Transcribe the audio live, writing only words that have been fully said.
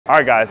All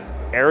right, guys,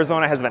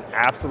 Arizona has been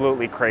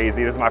absolutely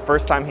crazy. This is my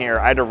first time here.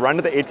 I had to run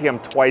to the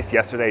ATM twice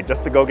yesterday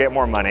just to go get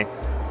more money.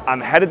 I'm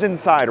headed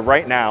inside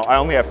right now. I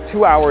only have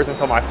 2 hours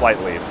until my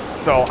flight leaves.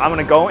 So I'm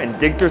gonna go and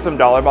dig through some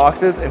dollar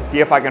boxes and see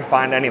if I can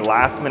find any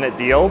last minute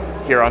deals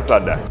here on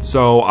Sunday.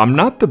 So I'm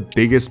not the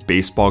biggest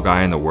baseball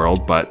guy in the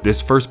world, but this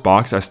first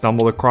box I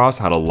stumbled across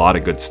had a lot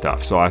of good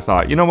stuff. So I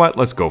thought, you know what,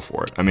 let's go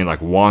for it. I mean,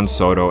 like Juan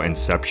Soto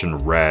Inception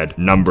Red,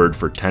 numbered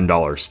for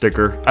 $10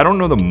 sticker. I don't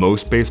know the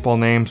most baseball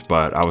names,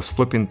 but I was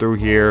flipping through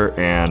here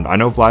and I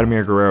know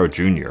Vladimir Guerrero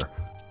Jr.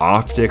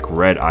 Optic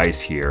Red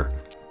Ice here,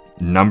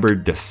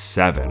 numbered to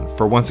 7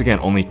 for, once again,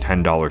 only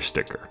 $10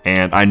 sticker.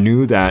 And I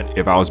knew that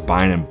if I was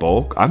buying in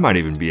bulk, I might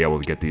even be able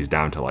to get these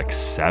down to like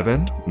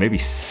 7, maybe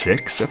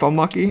 6 if I'm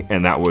lucky.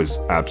 And that was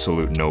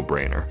absolute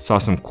no-brainer. Saw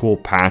some cool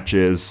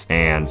patches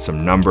and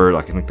some numbered,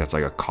 like I think that's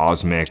like a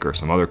cosmic or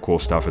some other cool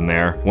stuff in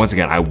there. Once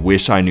again, I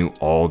wish I knew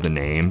all the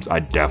names.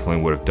 I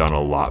definitely would have done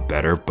a lot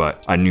better,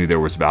 but I knew there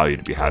was value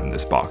to be had in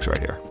this box right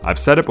here. I've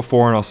said it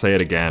before and I'll say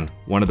it again.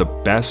 One of the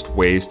best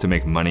ways to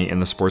make money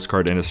in the sports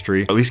card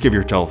industry, at least give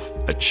yourself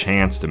a chance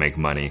to make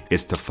money,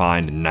 is to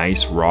find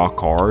nice raw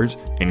cards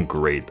and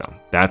grade them.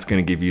 That's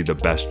gonna give you the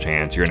best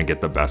chance. You're gonna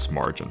get the best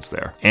margins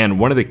there. And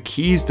one of the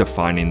keys to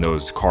finding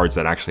those cards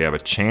that actually have a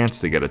chance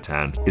to get a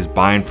 10 is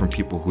buying from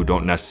people who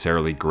don't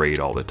necessarily grade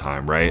all the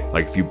time, right?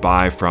 Like if you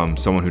buy from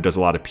someone who does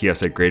a lot of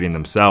PSA grading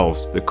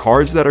themselves, the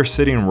cards that are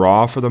sitting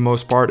raw for the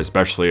most part,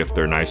 especially if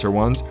they're nicer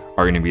ones,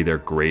 are gonna be their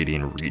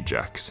grading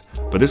rejects.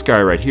 But this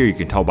guy right here, you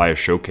can tell by his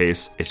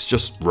showcase, it's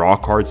just raw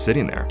cards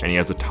sitting there. And he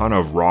has a ton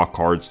of raw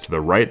cards to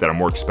the right that are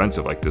more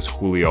expensive, like this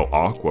Julio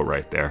Aqua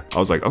right there. I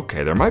was like,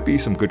 okay, there might be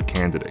some good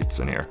candidates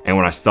in here. And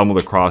when I stumbled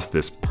across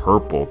this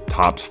purple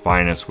Topps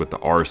Finest with the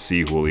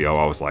RC Julio,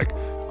 I was like,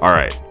 all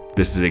right,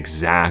 this is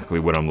exactly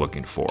what I'm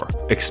looking for.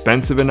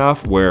 Expensive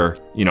enough where,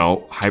 you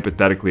know,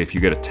 hypothetically, if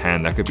you get a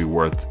 10, that could be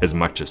worth as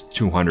much as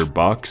 200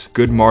 bucks.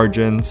 Good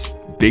margins,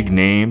 big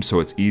name, so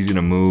it's easy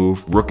to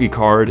move. Rookie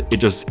card, it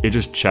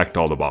just checked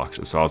all the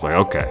boxes. So I was like,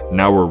 okay,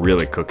 now we're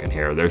really cooking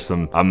here.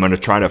 I'm gonna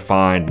try to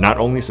find not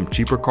only some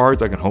cheaper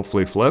cards I can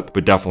hopefully flip,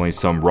 but definitely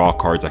some raw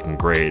cards I can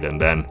grade,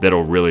 and then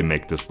that'll really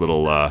make this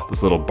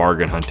little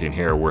bargain hunting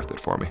here worth it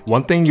for me.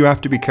 One thing you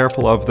have to be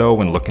careful of though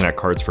when looking at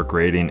cards for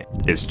grading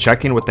is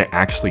checking what they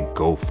actually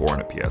go for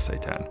in a PSA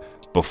 10.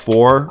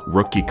 Before,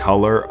 rookie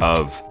color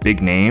of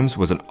big names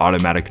was an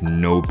automatic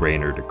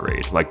no-brainer to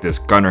grade, like this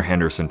Gunnar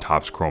Henderson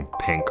Topps Chrome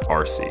Pink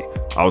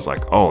RC. I was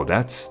like, oh,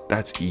 that's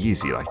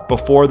easy. Like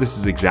before, this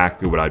is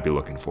exactly what I'd be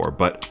looking for.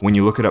 But when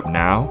you look it up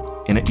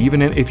now, and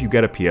even if you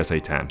get a PSA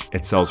 10,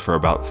 it sells for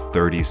about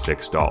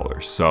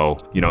 $36. So,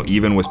 you know,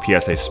 even with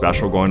PSA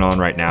special going on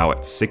right now at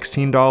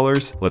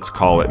 $16, let's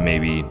call it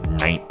maybe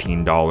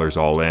 $19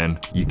 all in.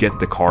 You get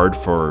the card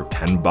for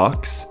 10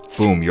 bucks.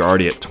 Boom, you're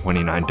already at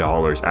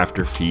 $29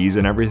 after fees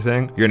and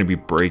everything. You're gonna be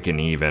breaking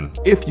even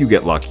if you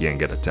get lucky and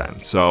get a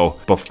 10. So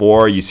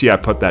before, you see I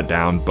put that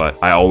down, but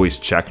I always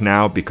check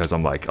now because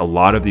I'm like, a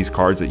lot of these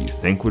cards that you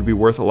think would be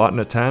worth a lot in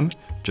a 10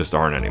 just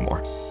aren't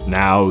anymore.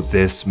 Now,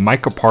 this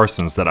Micah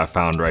Parsons that I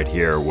found right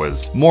here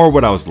was more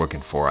what I was looking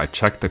for. I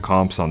checked the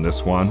comps on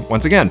this one.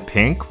 Once again,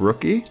 pink,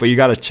 rookie, but you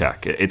gotta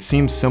check. It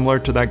seems similar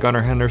to that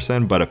Gunnar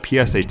Henderson, but a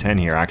PSA 10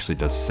 here actually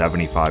does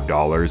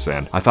 $75,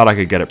 and I thought I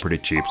could get it pretty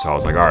cheap, so I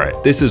was like, all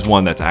right, this is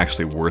one that's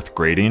actually worth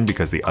grading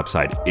because the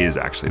upside is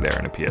actually there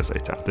in a PSA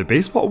 10. The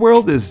baseball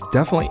world is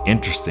definitely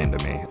interesting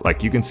to me.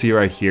 Like you can see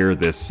right here,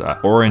 this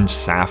orange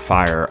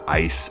sapphire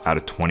ice out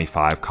of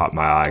 25 caught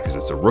my eye because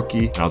it's a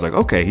rookie, and I was like,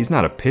 okay, he's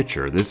not a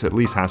pitcher. This at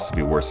least has to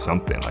be worth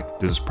something. Like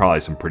this is probably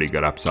some pretty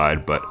good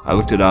upside, but I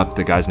looked it up.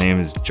 The guy's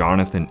name is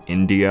Jonathan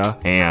India,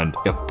 and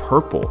a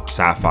purple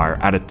sapphire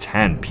out of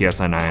 10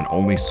 PSI 9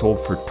 only sold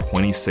for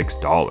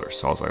 $26.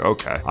 So I was like,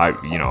 okay,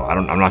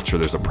 I'm not sure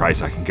there's a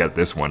price I can get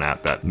this one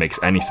at that makes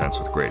any sense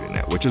with grading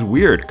it, which is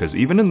weird because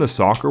even in the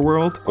soccer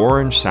world,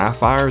 orange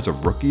sapphires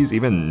of rookies,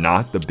 even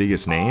not the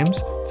biggest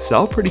names,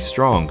 sell pretty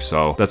strong.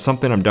 So that's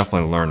something I'm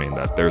definitely learning,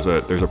 that there's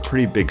a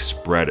pretty big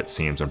spread, it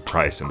seems, in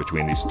price in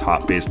between these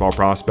top baseball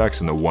prospects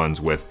and the ones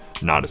with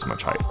not as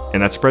much hype.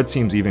 And that spread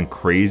seems even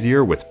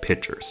crazier with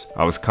pitchers.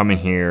 I was coming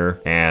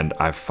here and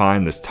I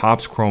find this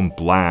Topps Chrome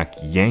Black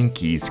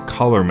Yankees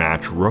color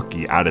match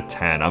rookie out of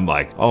 10. I'm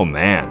like, oh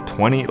man,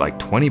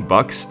 20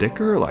 bucks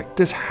sticker? Like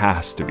this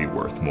has to be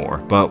worth more.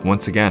 But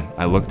once again,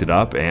 I looked it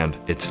up and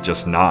it's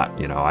just not,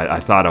 you know, I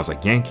thought, I was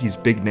like, Yankees,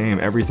 big name,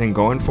 everything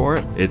going for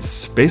it.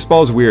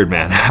 Baseball is weird,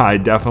 man. I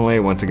definitely,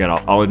 once again,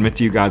 I'll admit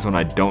to you guys when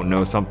I don't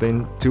know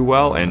something too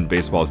well, and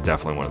baseball is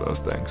definitely one of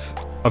those things.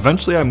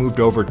 Eventually I moved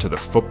over to the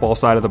football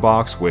side of the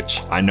box,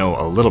 which I know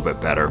a little bit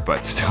better,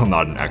 but still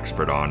not an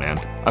expert on, and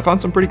I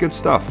found some pretty good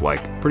stuff.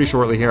 Like pretty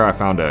shortly here, I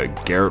found a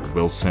Garrett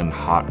Wilson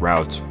Hot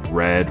Routes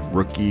Red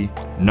rookie,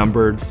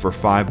 numbered for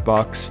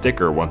 $5,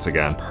 sticker once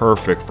again,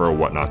 perfect for a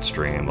Whatnot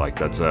stream.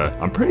 Like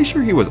I'm pretty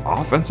sure he was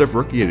Offensive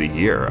Rookie of the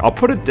Year. I'll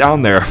put it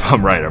down there if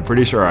I'm right, I'm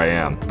pretty sure I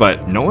am.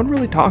 But no one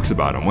really talks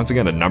about him. Once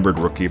again, a numbered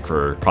rookie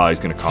for probably is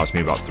gonna cost me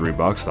about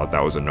 $3. Thought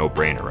that was a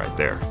no-brainer right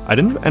there. I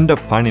didn't end up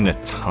finding a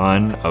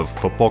ton of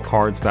football football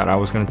cards that I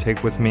was gonna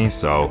take with me,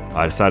 so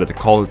I decided to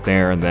call it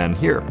there, and then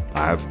here,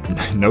 I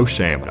have no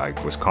shame. I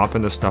was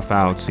comping this stuff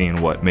out, seeing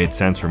what made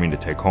sense for me to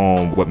take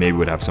home, what maybe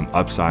would have some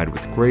upside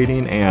with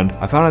grading, and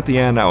I found at the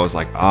end, I was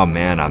like, oh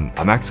man,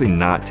 I'm actually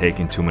not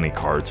taking too many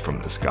cards from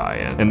this guy,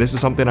 and this is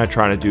something I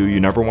try to do. You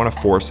never wanna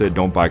force it.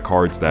 Don't buy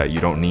cards that you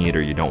don't need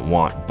or you don't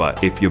want,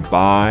 but if you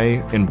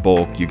buy in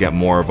bulk, you get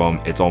more of them.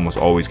 It's almost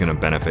always gonna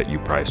benefit you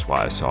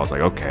price-wise. So I was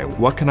like, okay,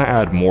 what can I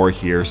add more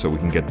here so we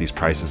can get these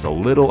prices a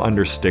little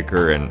under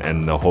sticker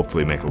and they'll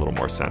hopefully make a little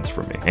more sense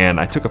for me. And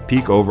I took a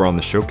peek over on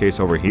the showcase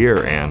over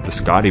here, and the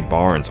Scotty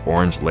Barnes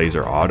Orange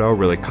Laser Auto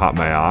really caught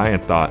my eye,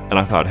 and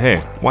I thought, hey,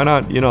 why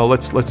not, you know,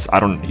 let's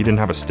he didn't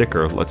have a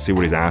sticker. Let's see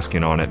what he's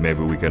asking on it.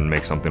 Maybe we can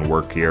make something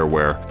work here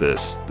where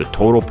the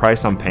total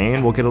price I'm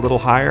paying will get a little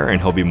higher,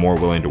 and he'll be more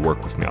willing to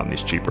work with me on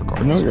these cheaper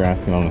cards. I know what you're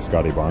asking on the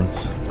Scotty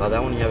Barnes.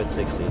 That one you have at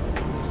 60. Do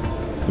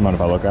you mind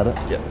if I look at it?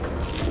 Yep.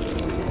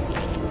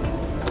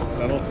 Is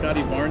that old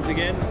Scotty Barnes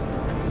again?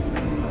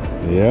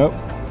 Yep.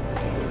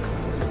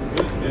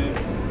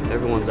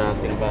 Everyone's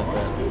asking about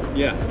that.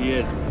 Yeah, he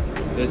is.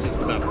 There's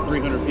just about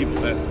 300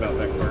 people asked about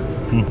that card.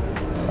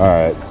 All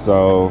right,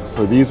 so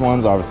for these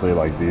ones, obviously,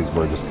 like these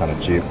were just kind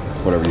of cheap,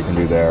 whatever you can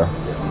do there.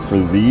 For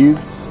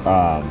these,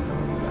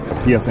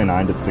 PSA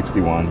 9 did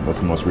 61.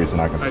 That's the most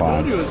recent I can find.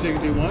 I told you it was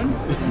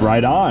 61.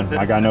 Right on.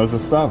 My guy knows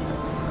his stuff.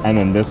 And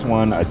then this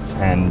one, a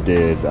 10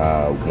 did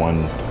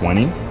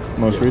 120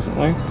 most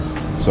recently.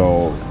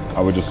 So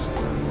I would just,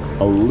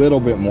 a little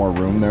bit more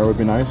room there would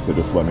be nice, but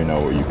just let me know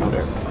what you can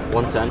do.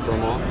 110 for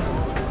them all.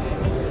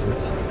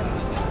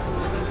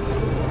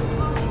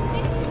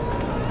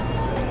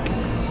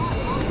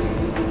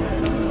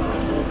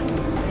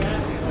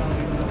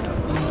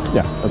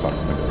 Yeah, that's fine.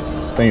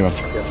 Thank you, man.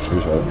 Yep.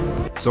 Appreciate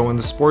it. So in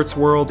the sports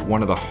world,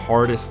 one of the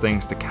hardest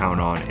things to count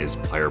on is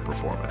player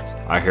performance.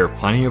 I hear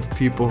plenty of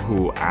people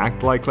who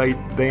act like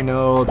they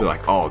know. They're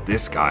like, oh,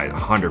 this guy,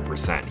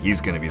 100%, he's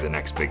gonna be the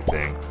next big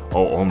thing.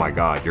 Oh my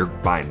God, you're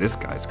buying this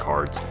guy's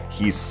cards.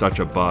 He's such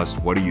a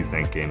bust, what are you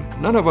thinking?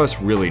 None of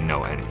us really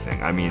know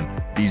anything. I mean,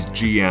 these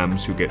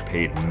GMs who get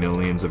paid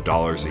millions of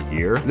dollars a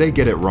year, they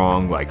get it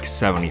wrong like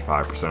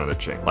 75% of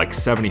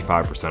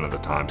the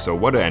time. So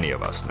what do any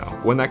of us know?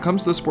 When that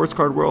comes to the sports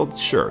card world,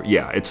 sure,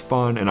 yeah, it's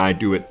fun, and I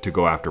do it to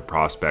go after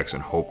prospects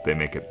and hope they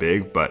make it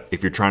big. But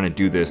if you're trying to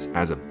do this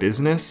as a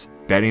business,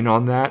 betting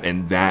on that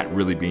and that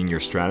really being your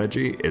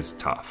strategy is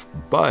tough.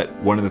 But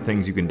one of the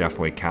things you can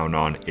definitely count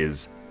on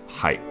is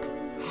hype.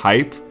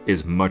 Hype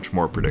is much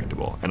more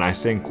predictable. And I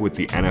think with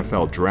the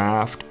NFL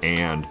draft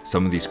and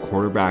some of these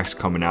quarterbacks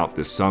coming out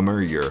this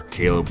summer, your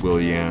Caleb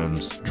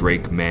Williams,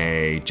 Drake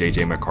May,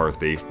 JJ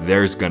McCarthy,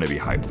 there's gonna be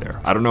hype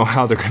there. I don't know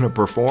how they're gonna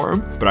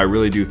perform, but I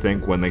really do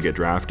think when they get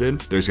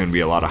drafted, there's gonna be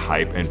a lot of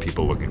hype and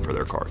people looking for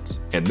their cards.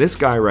 And this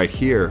guy right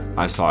here,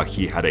 I saw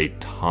he had a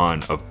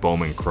ton of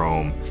Bowman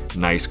Chrome,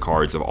 nice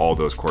cards of all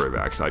those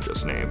quarterbacks I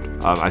just named.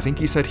 I think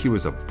he said he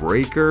was a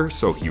breaker,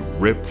 so he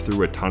ripped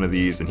through a ton of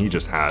these, and he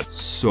just had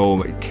so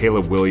many.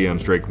 Caleb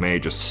Williams, Drake May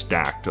just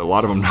stacked. A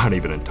lot of them not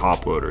even in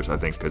top loaders, I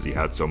think, because he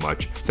had so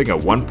much. I think at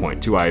one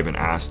point too, I even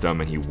asked him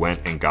and he went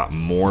and got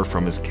more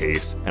from his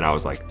case. And I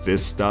was like,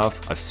 this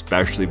stuff,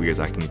 especially because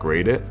I can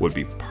grade it, would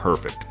be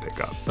perfect to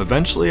pick up.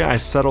 Eventually, I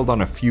settled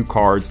on a few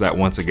cards that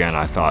once again,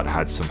 I thought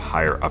had some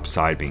higher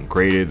upside being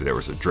graded. There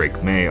was a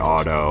Drake May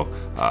auto,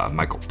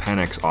 Michael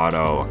Penix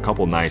auto, a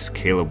couple nice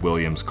Caleb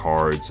Williams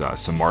cards,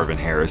 some Marvin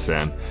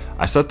Harrison.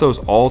 I set those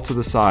all to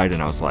the side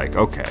and I was like,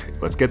 okay,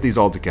 let's get these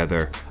all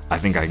together. I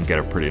think I can get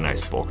a pretty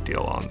nice bulk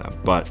deal on them.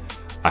 But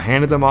I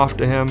handed them off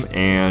to him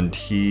and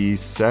he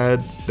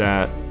said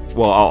that,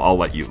 well, I'll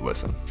let you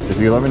listen. If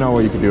you let me know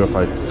what you could do if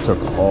I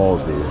took all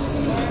of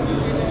these,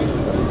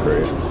 that'd be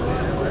great.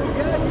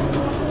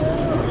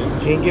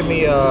 Can you give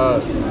me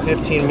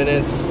 15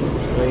 minutes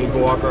where you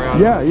can walk around?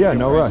 Yeah,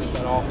 no rush.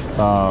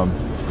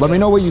 Let me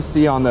know what you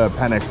see on the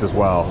Penix as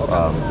well,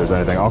 if there's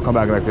anything. I'll come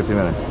back in like 15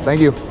 minutes. Thank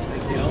you.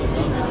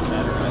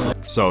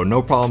 So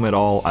no problem at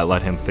all, I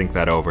let him think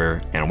that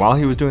over, and while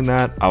he was doing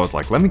that, I was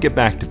like, let me get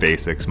back to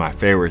basics, my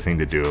favorite thing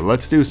to do.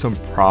 Let's do some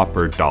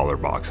proper dollar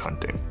box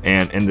hunting.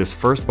 And in this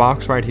first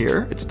box right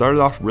here, it started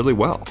off really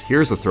well.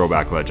 Here's a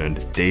throwback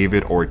legend,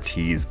 David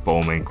Ortiz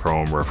Bowman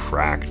Chrome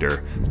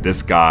Refractor.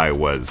 This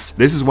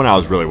is when I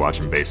was really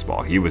watching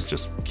baseball. He was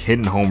just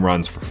hitting home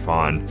runs for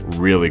fun,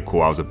 really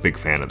cool. I was a big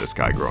fan of this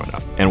guy growing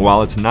up. And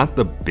while it's not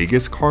the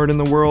biggest card in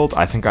the world,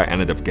 I think I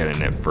ended up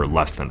getting it for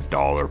less than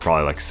 $1,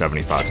 probably like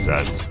 75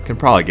 cents.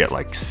 Can probably get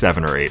like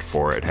 7 or 8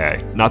 for it.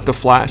 Hey, not the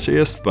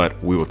flashiest, but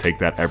we will take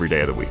that every day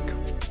of the week.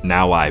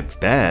 Now I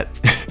bet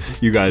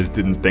you guys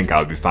didn't think I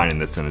would be finding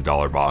this in a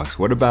dollar box.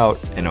 What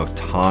about an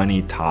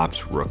Ohtani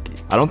Topps rookie?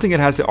 I don't think it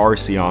has the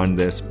RC on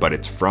this, but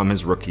it's from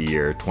his rookie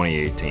year,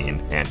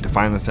 2018. And to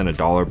find this in a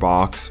dollar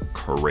box,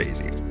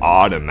 crazy.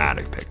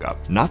 Automatic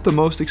pickup. Not the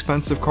most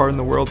expensive card in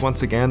the world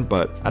once again,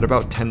 but at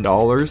about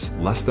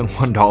 $10, less than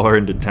 $1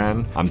 into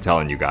 10. I'm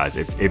telling you guys,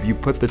 if you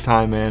put the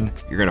time in,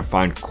 you're gonna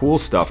find cool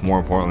stuff, more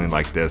importantly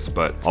like this,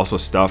 but also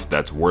stuff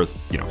that's worth,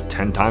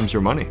 10 times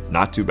your money.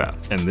 Not too bad.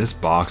 And this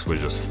box was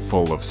just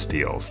full of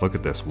steals. Look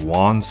at this this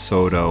Juan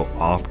Soto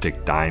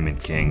Optic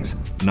Diamond Kings,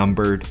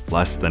 numbered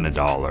less than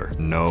 $1.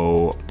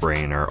 No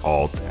brainer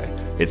all day.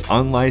 It's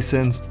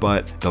unlicensed,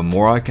 but the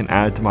more I can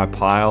add to my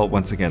pile,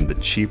 once again, the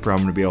cheaper I'm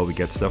gonna be able to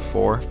get stuff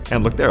for.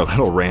 And look there, a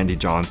little Randy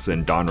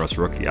Johnson Donruss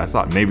rookie. I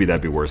thought maybe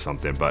that'd be worth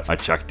something, but I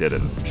checked it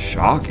and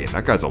shocking.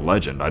 That guy's a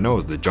legend. I know it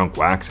was the junk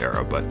wax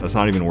era, but that's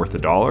not even worth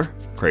 $1?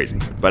 Crazy.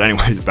 But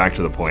anyways, back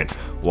to the point.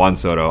 Juan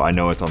Soto, I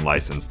know it's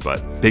unlicensed,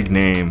 but big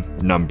name,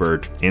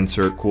 numbered,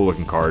 insert, cool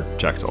looking card,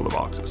 checks all the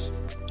boxes.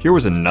 Here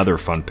was another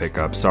fun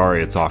pickup.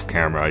 Sorry it's off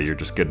camera, you're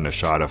just getting a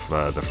shot of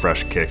the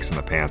fresh kicks in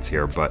the pants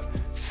here, but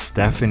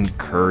Stephen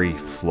Curry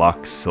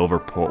Flux Silver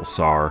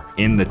Pulsar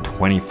in the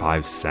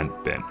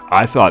 25-cent bin.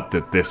 I thought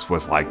that this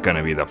was like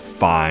gonna be the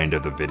find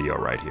of the video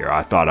right here.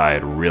 I thought I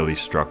had really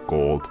struck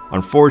gold.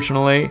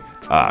 Unfortunately,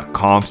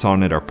 comps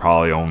on it are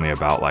probably only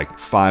about like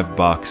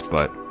 $5,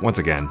 but once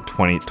again,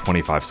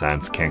 25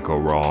 cents, can't go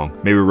wrong.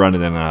 Maybe run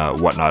it in a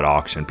whatnot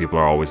auction. People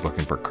are always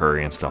looking for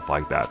Curry and stuff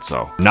like that.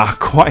 So not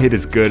quite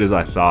as good as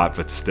I thought,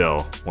 but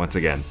still, once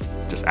again,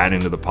 just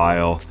adding to the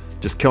pile,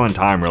 just killing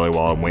time really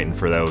while I'm waiting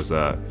for those,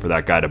 for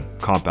that guy to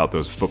comp out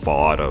those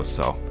football autos.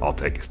 So I'll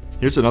take it.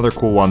 Here's another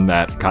cool one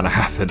that kind of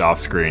happened off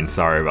screen.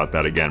 Sorry about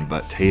that again,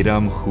 but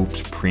Tatum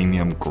Hoops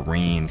Premium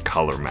Green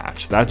color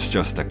match. That's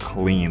just a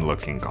clean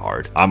looking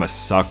card. I'm a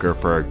sucker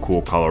for a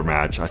cool color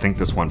match. I think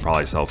this one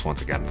probably sells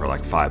once again for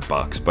like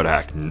 $5, but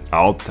heck,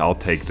 I'll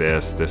take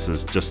this. This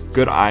is just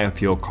good eye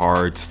appeal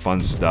cards,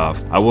 fun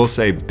stuff. I will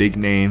say big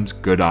names,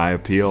 good eye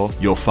appeal.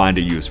 You'll find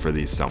a use for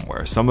these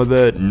somewhere. Some of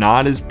the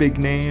not as big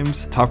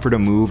names, tougher to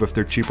move if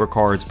they're cheaper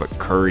cards, but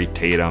Curry,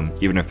 Tatum,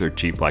 even if they're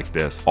cheap like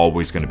this,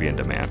 always gonna be in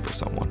demand for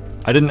someone.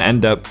 I didn't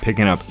end up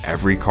picking up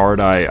every card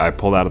I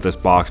pulled out of this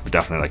box, but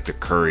definitely like the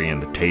Curry and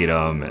the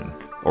Tatum and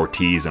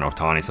Ortiz and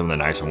Ohtani, some of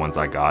the nicer ones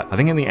I got. I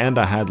think in the end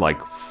I had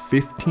like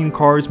 15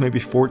 cards, maybe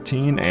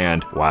 14,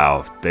 and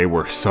wow, they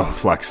were so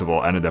flexible.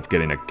 I ended up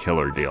getting a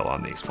killer deal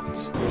on these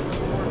ones. Do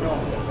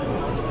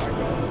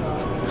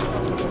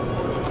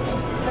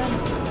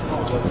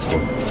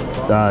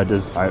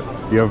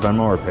you have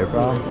Venmo or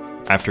PayPal?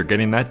 After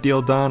getting that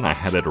deal done, I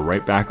headed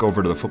right back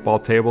over to the football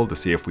table to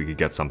see if we could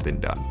get something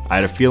done. I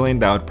had a feeling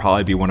that would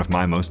probably be one of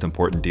my most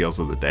important deals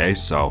of the day,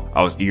 so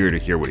I was eager to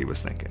hear what he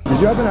was thinking.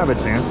 Did you happen to have a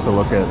chance to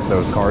look at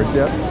those cards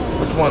yet?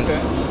 Which ones?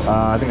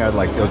 I think I had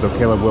like, it was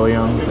Caleb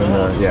Williams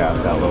and yeah,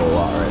 that little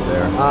lot right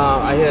there.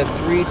 I had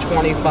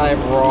 325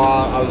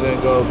 raw. I was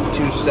gonna go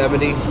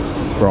 270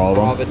 For all of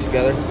them? all of it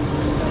together.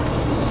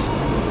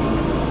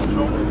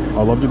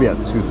 I'd love to be at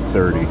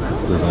 230.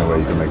 There's no way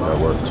you can make that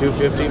work.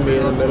 250, me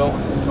in the middle.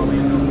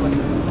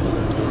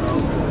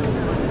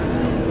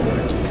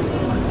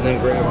 And then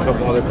grab a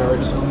couple other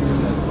cards.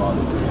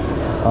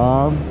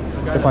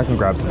 If I can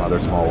grab some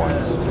other small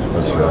ones,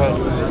 that's sure.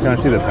 Can I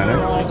see the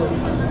Penix?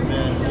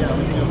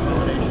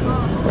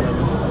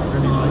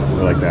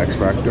 Or like the X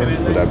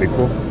Fractor? Would that be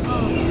cool?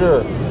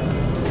 Sure.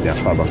 Yeah,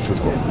 $5, that's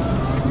cool.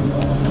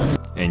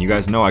 And you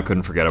guys know I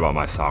couldn't forget about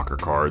my soccer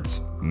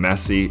cards.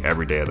 Messy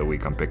every day of the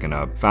week I'm picking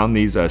up. Found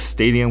these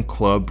Stadium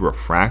Club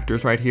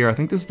refractors right here. I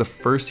think this is the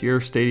first year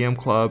of Stadium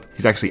Club.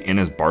 He's actually in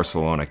his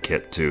Barcelona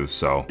kit too,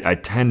 so I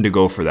tend to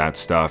go for that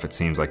stuff. It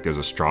seems like there's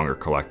a stronger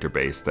collector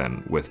base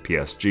than with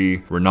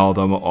PSG.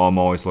 Ronaldo I'm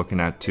always looking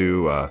at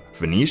too.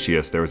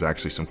 Vinicius, there was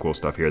actually some cool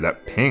stuff here.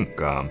 That pink,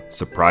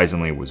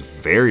 surprisingly, was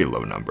very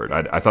low numbered.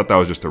 I thought that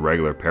was just a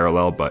regular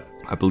parallel, but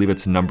I believe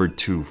it's numbered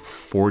to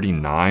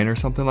 49 or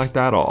something like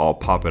that. I'll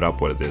pop it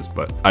up what it is,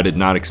 but I did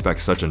not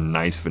expect such a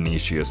nice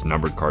Vinicius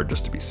numbered card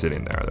just to be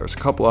sitting there. There's a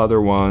couple other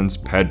ones,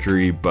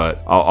 Pedri,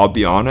 but I'll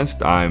be honest,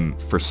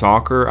 for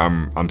soccer,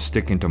 I'm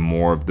sticking to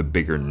more of the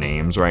bigger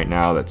names right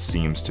now. That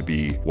seems to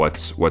be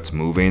what's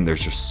moving.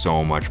 There's just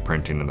so much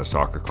printing in the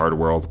soccer card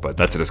world, but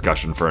that's a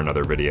discussion for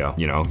another video.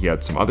 You know, he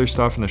had some other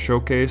stuff in the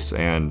showcase,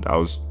 and I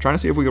was trying to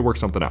see if we could work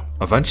something out.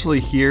 Eventually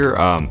here,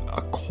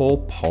 a Cole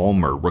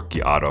Palmer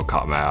rookie auto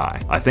caught my eye.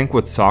 I think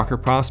with soccer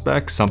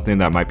prospects, something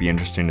that might be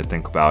interesting to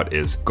think about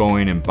is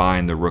going and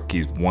buying the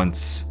rookies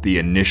once the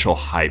initial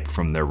hype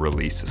from their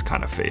release is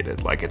kind of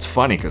faded. Like, it's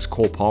funny because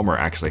Cole Palmer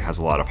actually has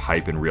a lot of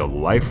hype in real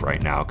life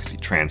right now because he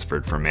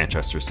transferred from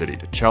Manchester City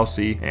to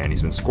Chelsea and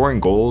he's been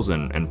scoring goals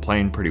and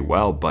playing pretty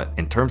well, but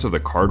in terms of the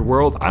card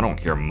world, I don't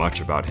hear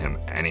much about him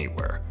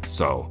anywhere.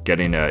 So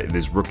getting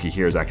this rookie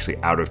here is actually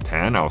out of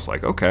 10. I was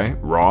like, okay,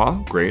 raw,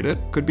 graded,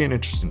 could be an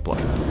interesting play.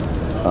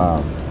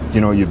 Do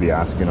you know what you'd be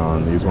asking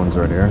on these ones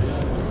right here?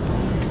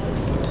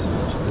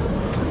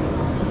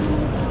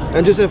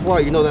 And just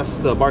FYI, you know that's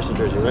the Barca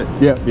jersey, right?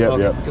 Yeah.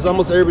 Because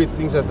almost everybody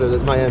thinks that's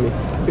Miami.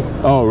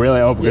 Oh,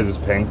 really? Oh, because it's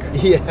pink?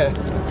 Yeah.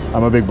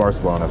 I'm a big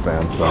Barcelona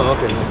fan, so. Oh,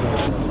 okay, that's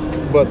nice.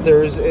 But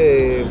there's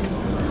a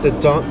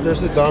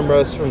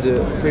Donruss from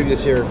the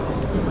previous year.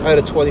 I had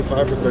a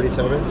 25 for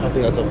 37, so I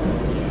think that's a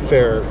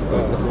fair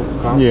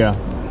comp. Yeah.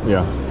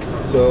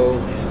 So,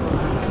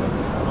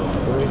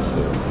 let me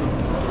see.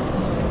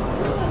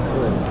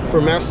 For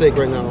math's sake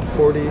right now,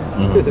 40.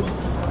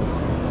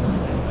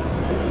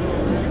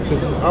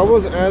 Because I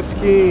was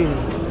asking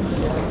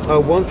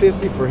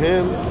 150 for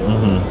him,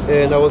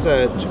 and I was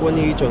at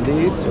 20 each on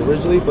these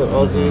originally, but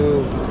I'll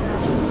do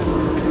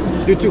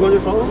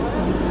 200 follow.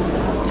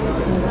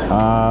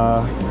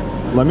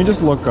 Let me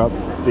just look up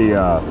the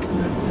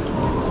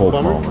Cold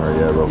Bomber? Palmer,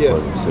 yeah, real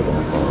quick. See if I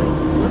can follow.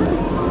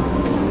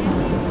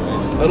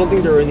 I don't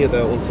think there are any of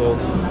that one sold.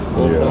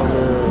 Gold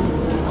Bomber,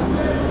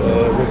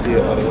 rookie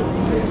auto.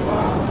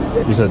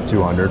 You said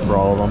 200 for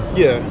all of them?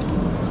 Yeah.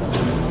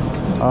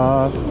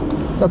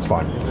 That's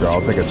fine. Sure,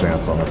 I'll take a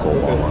chance on the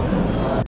Cold Palmer.